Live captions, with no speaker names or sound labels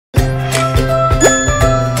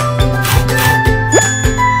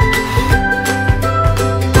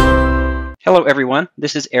Hello everyone,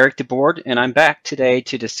 this is Eric DeBoard and I'm back today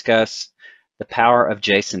to discuss the power of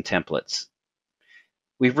JSON templates.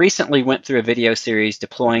 We recently went through a video series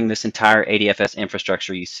deploying this entire ADFS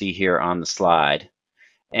infrastructure you see here on the slide.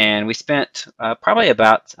 And we spent probably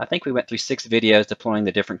about, I think we went through 6 videos deploying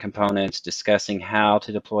the different components, discussing how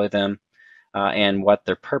to deploy them and what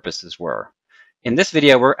their purposes were. In this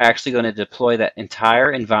video, we're actually going to deploy that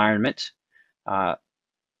entire environment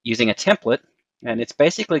using a template. And it's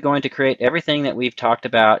basically going to create everything that we've talked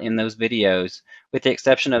about in those videos, with the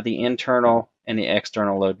exception of the internal and the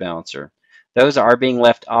external load balancer. Those are being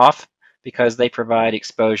left off because they provide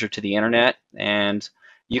exposure to the internet, and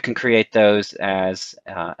you can create those as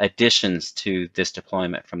additions to this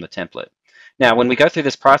deployment from the template. Now, when we go through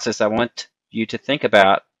this process, I want you to think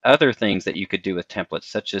about other things that you could do with templates,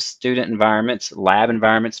 such as student environments, lab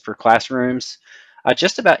environments for classrooms,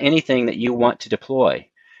 just about anything that you want to deploy.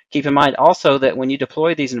 Keep in mind also that when you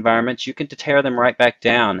deploy these environments, you can tear them right back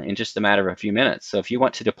down in just a matter of a few minutes. So if you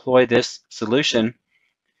want to deploy this solution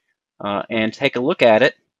and take a look at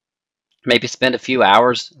it, maybe spend a few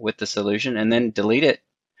hours with the solution and then delete it,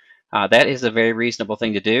 that is a very reasonable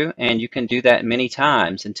thing to do. And you can do that many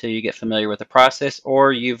times until you get familiar with the process,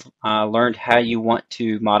 or you've learned how you want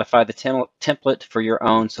to modify the template for your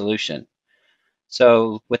own solution.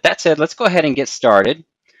 So with that said, let's go ahead and get started.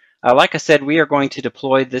 Like I said, we are going to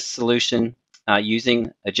deploy this solution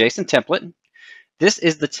using a JSON template. This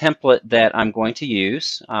is the template that I'm going to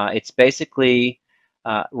use. It's basically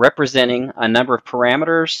representing a number of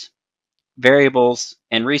parameters, variables,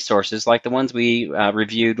 and resources like the ones we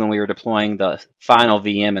reviewed when we were deploying the final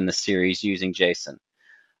VM in the series using JSON.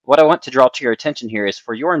 What I want to draw to your attention here is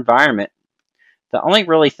for your environment, the only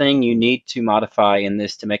really thing you need to modify in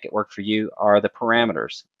this to make it work for you are the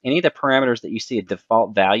parameters. Any of the parameters that you see a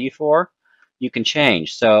default value for, you can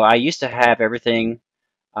change. So I used to have everything,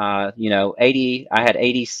 80. I had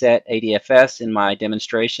 80 set ADFS in my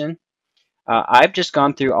demonstration. I've just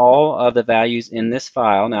gone through all of the values in this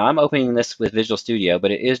file. Now I'm opening this with Visual Studio,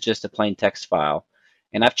 but it is just a plain text file.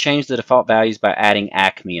 And I've changed the default values by adding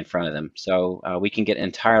Acme in front of them. So we can get an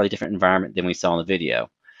entirely different environment than we saw in the video.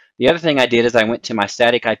 The other thing I did is I went to my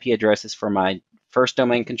static IP addresses for my first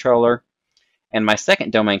domain controller and my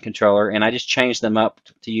second domain controller, and I just changed them up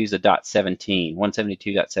to use a .17,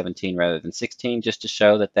 172.17 rather than 16, just to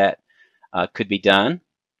show that that could be done.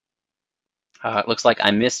 It looks like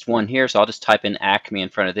I missed one here, so I'll just type in Acme in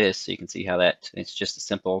front of this so you can see how it's just a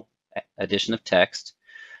simple addition of text.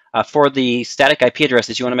 For the static IP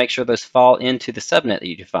addresses, you want to make sure those fall into the subnet that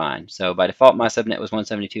you define. So by default, my subnet was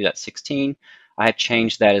 172.16. I have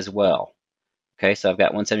changed that as well. Okay, so I've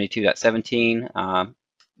got 172.17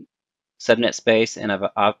 subnet space, and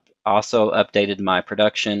I've also updated my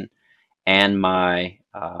production and my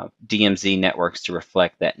DMZ networks to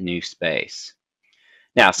reflect that new space.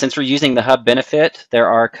 Now, since we're using the hub benefit, there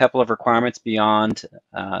are a couple of requirements beyond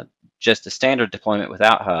just a standard deployment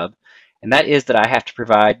without hub, and that is that I have to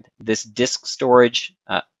provide this disk storage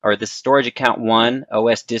or this storage account 1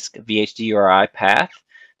 OS disk VHD URI path.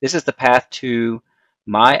 This is the path to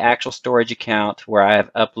my actual storage account where I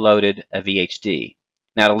have uploaded a VHD.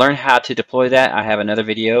 Now, to learn how to deploy that, I have another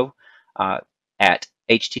video at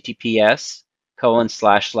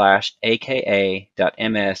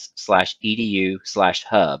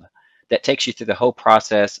https://aka.ms/edu/hub that takes you through the whole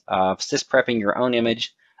process of sysprepping your own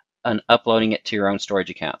image and uploading it to your own storage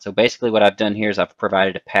account. So basically what I've done here is I've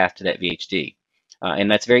provided a path to that VHD.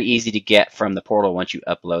 And that's very easy to get from the portal once you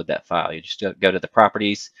upload that file. You just go to the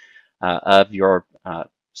properties of your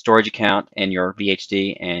storage account and your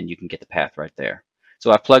VHD, and you can get the path right there.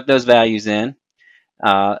 So I've plugged those values in.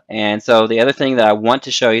 And so the other thing that I want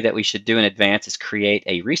to show you that we should do in advance is create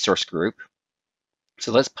a resource group.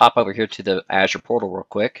 So let's pop over here to the Azure portal real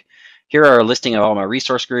quick. Here are a listing of all my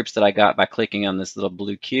resource groups that I got by clicking on this little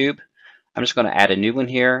blue cube. I'm just going to add a new one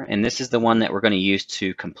here, and this is the one that we're going to use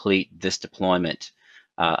to complete this deployment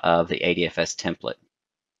of the ADFS template.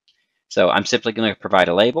 So I'm simply going to provide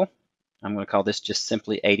a label. I'm going to call this just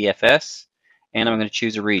simply ADFS, and I'm going to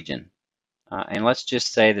choose a region. And let's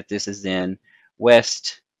just say that this is in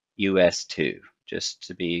West US 2, just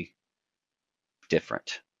to be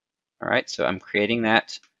different. All right, so I'm creating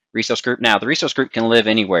that resource group. Now, the resource group can live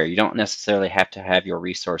anywhere. You don't necessarily have to have your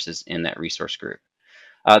resources in that resource group.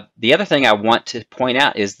 The other thing I want to point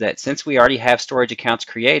out is that since we already have storage accounts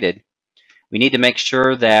created, we need to make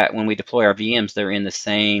sure that when we deploy our VMs, they're in the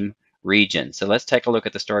same region. So let's take a look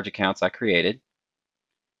at the storage accounts I created.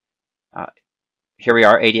 Here we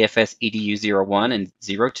are, ADFS EDU01 and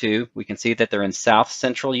 02. We can see that they're in South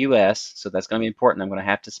Central US, so that's going to be important. I'm going to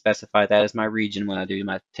have to specify that as my region when I do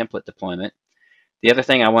my template deployment. The other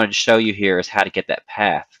thing I wanted to show you here is how to get that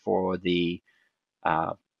path for the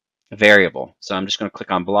variable. So I'm just going to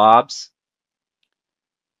click on blobs.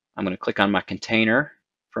 I'm going to click on my container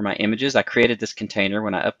for my images. I created this container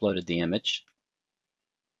when I uploaded the image.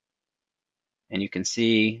 And you can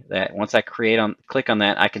see that once I click on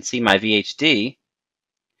that, I can see my VHD.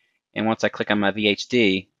 And once I click on my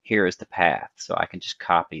VHD, here is the path. So I can just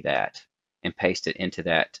copy that and paste it into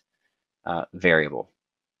that variable.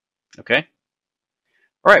 Okay?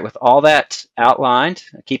 All right, with all that outlined,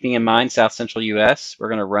 keeping in mind South Central US, we're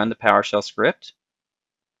going to run the PowerShell script.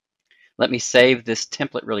 Let me save this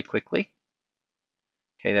template really quickly.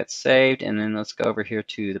 Okay, that's saved, and then let's go over here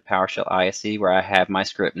to the PowerShell ISE where I have my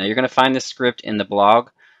script. Now you're going to find this script in the blog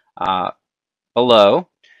below,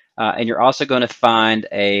 and you're also going to find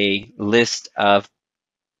a list of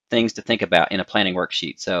things to think about in a planning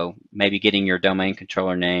worksheet. So maybe getting your domain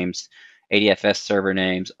controller names, ADFS server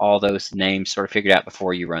names, all those names sort of figured out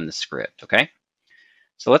before you run the script, okay?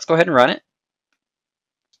 So let's go ahead and run it.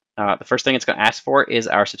 The first thing it's going to ask for is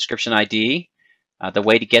our subscription ID. The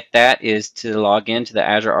way to get that is to log into the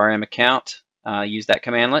Azure RM account, use that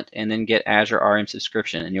commandlet, and then get Azure RM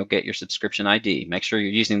subscription, and you'll get your subscription ID. Make sure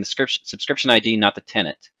you're using the subscription ID, not the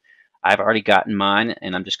tenant. I've already gotten mine,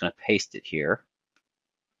 and I'm just going to paste it here.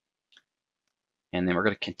 And then we're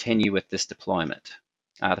going to continue with this deployment.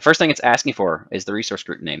 The first thing it's asking for is the resource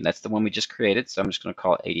group name. That's the one we just created, so I'm just going to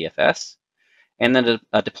call it ADFS. And then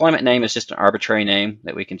a deployment name is just an arbitrary name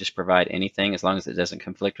that we can just provide anything as long as it doesn't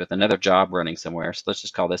conflict with another job running somewhere. So let's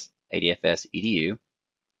just call this ADFS EDU.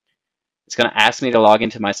 It's going to ask me to log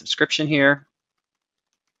into my subscription here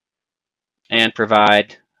and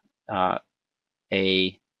provide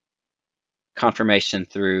a confirmation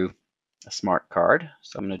through a smart card.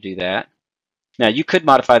 So I'm going to do that. Now you could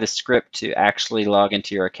modify the script to actually log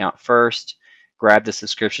into your account first, grab the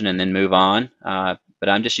subscription, and then move on. But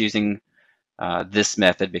I'm just using this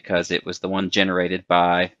method because it was the one generated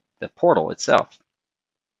by the portal itself.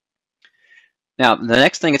 Now, the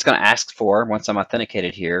next thing it's going to ask for once I'm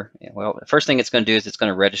authenticated here, well, the first thing it's going to do is it's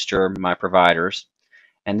going to register my providers,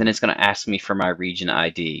 and then it's going to ask me for my region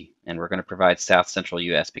ID, and we're going to provide South Central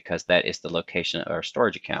US because that is the location of our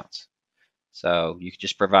storage accounts. So you can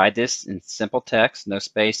just provide this in simple text, no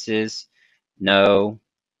spaces, no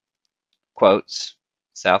quotes,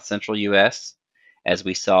 South Central US, as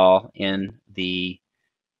we saw in the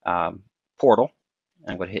portal.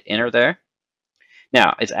 I'm going to hit enter there.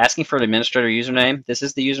 Now, it's asking for an administrator username. This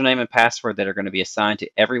is the username and password that are going to be assigned to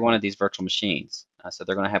every one of these virtual machines. So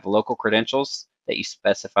they're going to have local credentials that you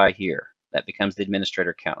specify here. That becomes the administrator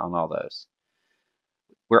account on all those.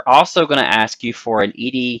 We're also going to ask you for an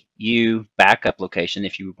EDU backup location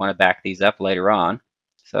if you want to back these up later on.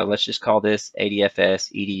 So let's just call this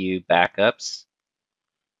ADFS EDU backups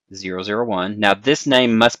 001. Now this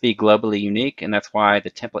name must be globally unique, and that's why the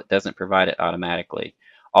template doesn't provide it automatically.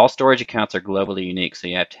 All storage accounts are globally unique, so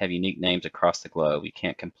you have to have unique names across the globe. You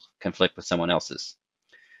can't conflict with someone else's.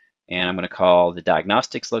 And I'm going to call the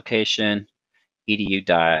diagnostics location EDU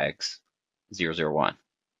diags 001.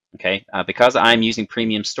 Okay, because I'm using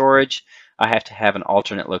premium storage, I have to have an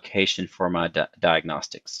alternate location for my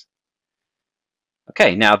diagnostics.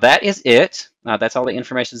 Okay, now that is it. That's all the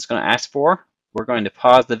information it's going to ask for. We're going to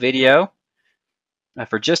pause the video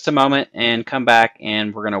for just a moment and come back,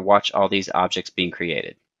 and we're going to watch all these objects being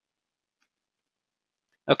created.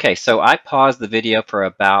 Okay, so I paused the video for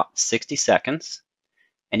about 60 seconds,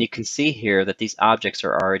 and you can see here that these objects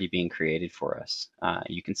are already being created for us.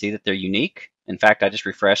 You can see that they're unique. In fact, I just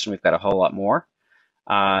refreshed and we've got a whole lot more.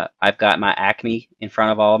 I've got my Acme in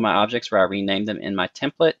front of all of my objects where I renamed them in my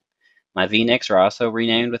template. My VNICs are also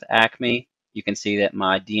renamed with Acme. You can see that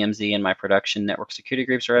my DMZ and my production network security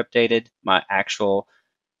groups are updated. My actual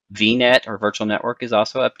VNet or virtual network is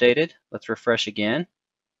also updated. Let's refresh again.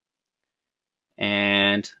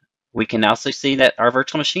 And we can also see that our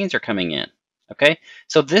virtual machines are coming in. Okay,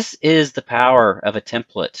 so this is the power of a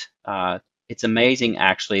template. It's amazing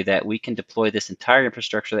actually that we can deploy this entire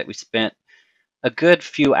infrastructure that we spent a good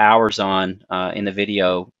few hours on in the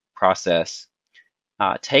video process.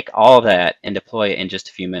 Take all of that and deploy it in just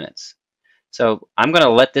a few minutes. So I'm going to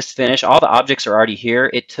let this finish. All the objects are already here.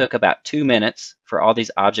 It took about 2 minutes for all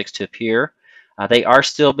these objects to appear. They are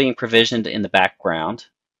still being provisioned in the background.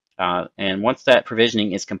 And once that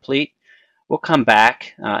provisioning is complete, we'll come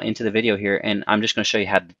back into the video here, and I'm just going to show you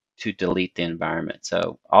how to delete the environment.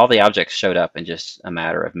 So all the objects showed up in just a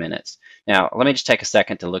matter of minutes. Now, let me just take a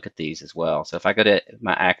second to look at these as well. So if I go to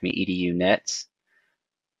my Acme EDU nets,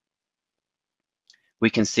 we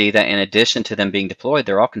can see that in addition to them being deployed,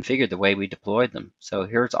 they're all configured the way we deployed them. So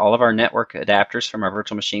here's all of our network adapters from our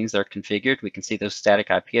virtual machines that are configured. We can see those static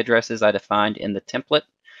IP addresses I defined in the template.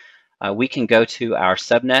 We can go to our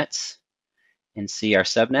subnets and see our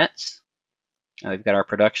subnets. We've got our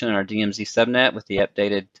production and our DMZ subnet with the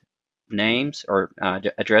updated names or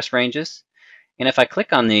address ranges. And if I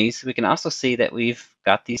click on these, we can also see that we've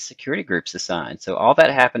got these security groups assigned. So all that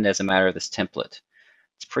happened as a matter of this template.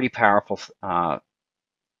 It's pretty powerful, a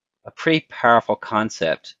pretty powerful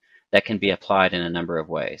concept that can be applied in a number of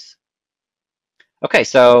ways. Okay,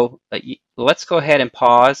 so let's go ahead and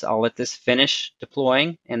pause. I'll let this finish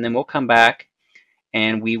deploying, and then we'll come back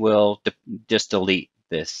and we will just delete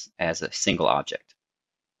this as a single object.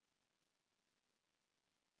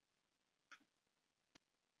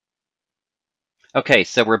 Okay,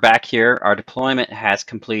 so we're back here. Our deployment has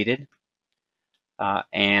completed.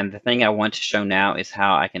 And the thing I want to show now is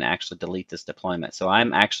how I can actually delete this deployment. So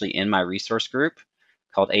I'm actually in my resource group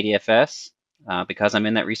called ADFS. Because I'm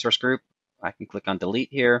in that resource group, I can click on delete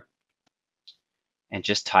here and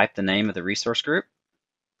just type the name of the resource group.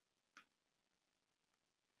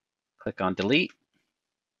 Click on delete.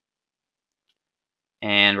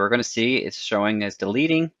 And we're going to see it's showing as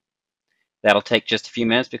deleting. That'll take just a few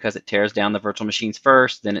minutes because it tears down the virtual machines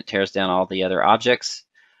first, then it tears down all the other objects.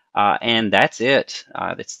 And that's it.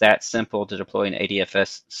 It's that simple to deploy an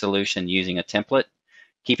ADFS solution using a template.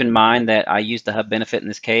 Keep in mind that I used the hub benefit in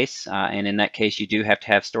this case, and in that case you do have to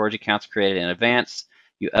have storage accounts created in advance.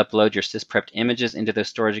 You upload your sysprepped images into those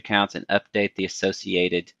storage accounts and update the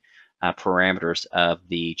associated parameters of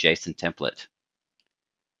the JSON template.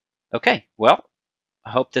 Okay, well, I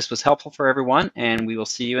hope this was helpful for everyone, and we will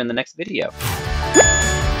see you in the next video.